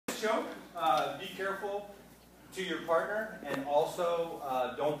choke, be careful to your partner, and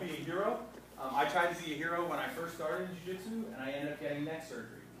also don't be a hero. I tried to be a hero when I first started in jiu-jitsu, and I ended up getting neck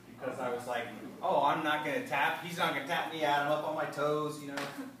surgery because I was like, oh, I'm not going to tap. He's not going to tap me out. I'm up on my toes. You know,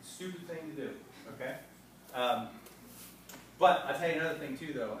 stupid thing to do. Okay. But I'll tell you another thing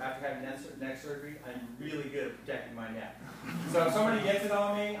too, though. After having neck surgery, I'm really good at protecting my neck. So if somebody gets it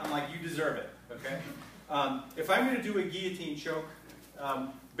on me, I'm like, you deserve it. Okay. If I'm going to do a guillotine choke,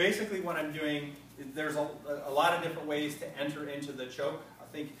 basically what I'm doing, there's a lot of different ways to enter into the choke. I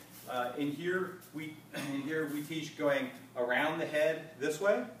think in here we teach going around the head this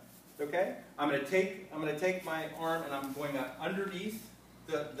way. Okay. I'm going to take my arm and I'm going underneath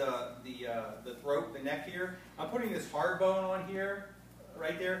the throat, the neck here. I'm putting this hard bone on here,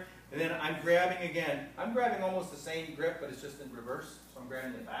 right there, and then I'm grabbing again. I'm grabbing almost the same grip, but it's just in reverse. So I'm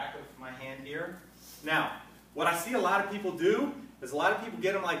grabbing the back of my hand here. Now, what I see a lot of people do is a lot of people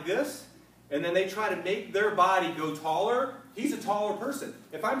get them like this, and then they try to make their body go taller. He's a taller person.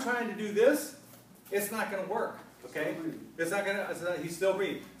 If I'm trying to do this, it's not going to work. Okay? It's not going to. He's still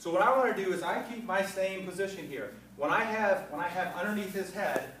breathing. So what I want to do is I keep my same position here. When I have underneath his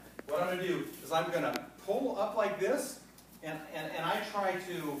head, what I'm going to do is I'm going to pull up like this, and I try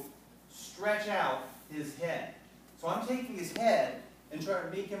to stretch out his head. So I'm taking his head and trying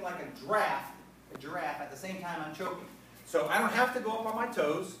to make him like a giraffe at the same time I'm choking. So I don't have to go up on my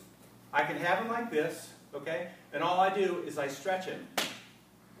toes. I can have him like this, okay? And all I do is I stretch him.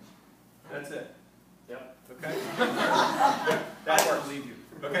 That's it. Yep. Okay. That works. Leave you.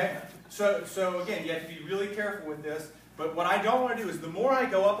 Okay. So again, you have to be really careful with this. But what I don't want to do is the more I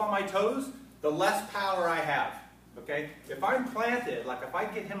go up on my toes, the less power I have. Okay. If I'm planted, like if I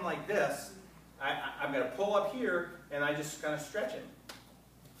get him like this, I'm going to pull up here and I just kind of stretch him.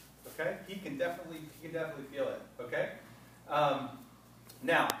 Okay. He can definitely feel it. Okay.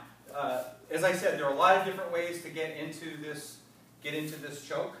 Now, as I said, there are a lot of different ways to get into this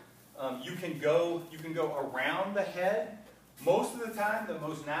choke. You can go around the head. Most of the time, the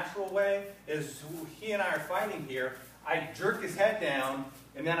most natural way is he and I are fighting here. I jerk his head down,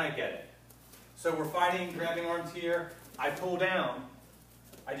 and then I get it. So we're fighting, grabbing arms here. I pull down.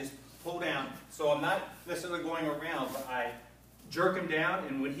 I just pull down. So I'm not necessarily going around, but I jerk him down,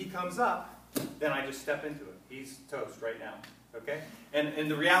 and when he comes up, then I just step into it. He's toast right now. Okay?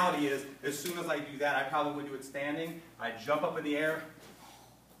 And the reality is, as soon as I do that, I probably would do it standing. I jump up in the air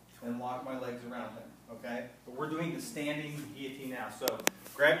and lock my legs around him. Okay? But we're doing the standing guillotine now. So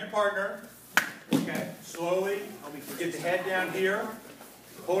grab your partner. Okay? Slowly get the head down here.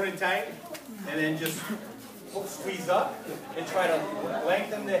 Hold it tight. And then just squeeze up and try to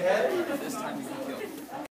lengthen the head